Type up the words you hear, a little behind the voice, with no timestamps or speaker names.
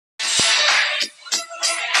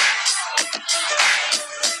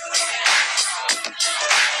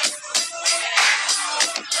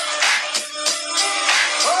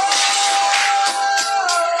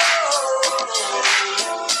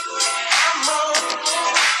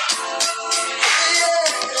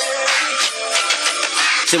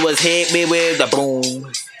She was hit me with the boom.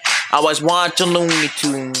 I was watching Looney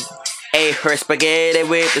Tunes. Ate her spaghetti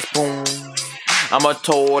with the spoon. I'ma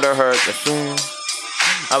told her the soon.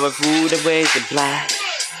 I was food with the black.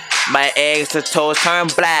 My eggs and toast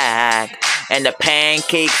turned black. And the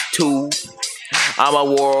pancakes too. I'ma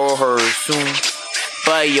war her soon.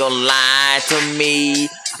 But you lied to me.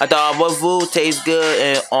 I thought what food tastes good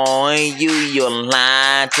and on you, you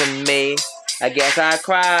lied to me. I guess I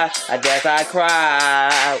cried. I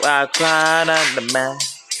cried on the man.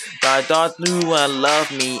 I thought you wouldn't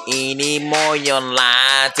love me anymore. You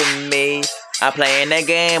lied to me. I play the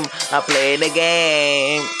game.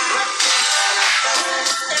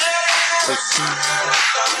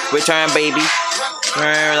 Return, baby.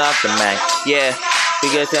 Turn off the mic. Yeah,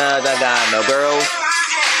 because I got no girls.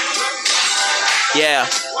 Yeah.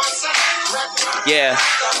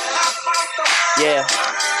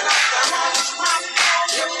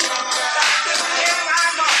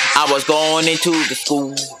 I was going into the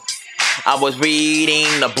school. I was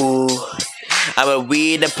reading the book. I'ma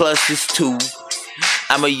read the pluses too.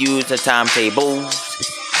 I'ma use the timetables.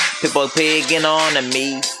 People picking on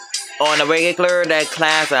me. On a regular that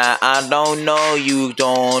class, I don't know, you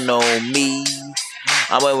don't know me.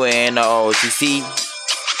 I'ma win the OTC.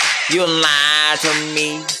 You lied to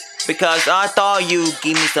me. Because I thought you'd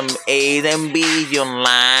give me some A's and B's. You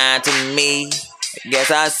lied to me.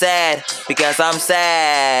 Guess I said, because I'm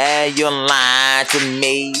sad, you lied to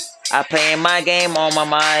me. I play my game on my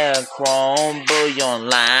mind, Chromebook, you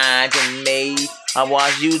lied to me. I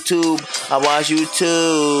watch YouTube.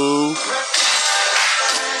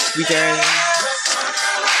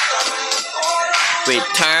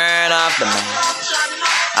 Return off the man.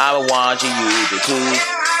 I will watch you too.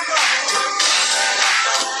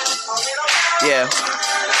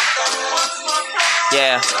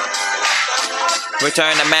 Yeah.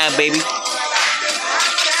 Return the man, baby.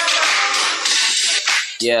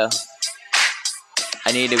 Yeah.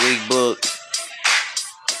 I need a week book.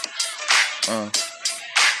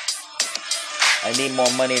 I need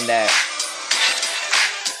more money than that.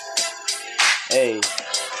 Hey.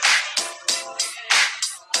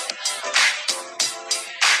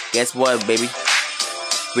 Guess what, baby?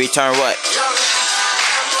 Return what?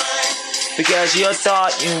 Because you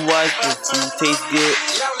thought you was the food taste good.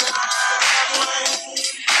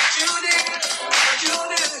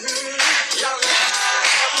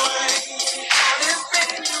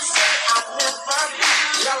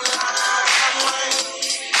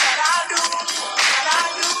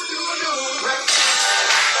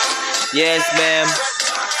 Yes, ma'am.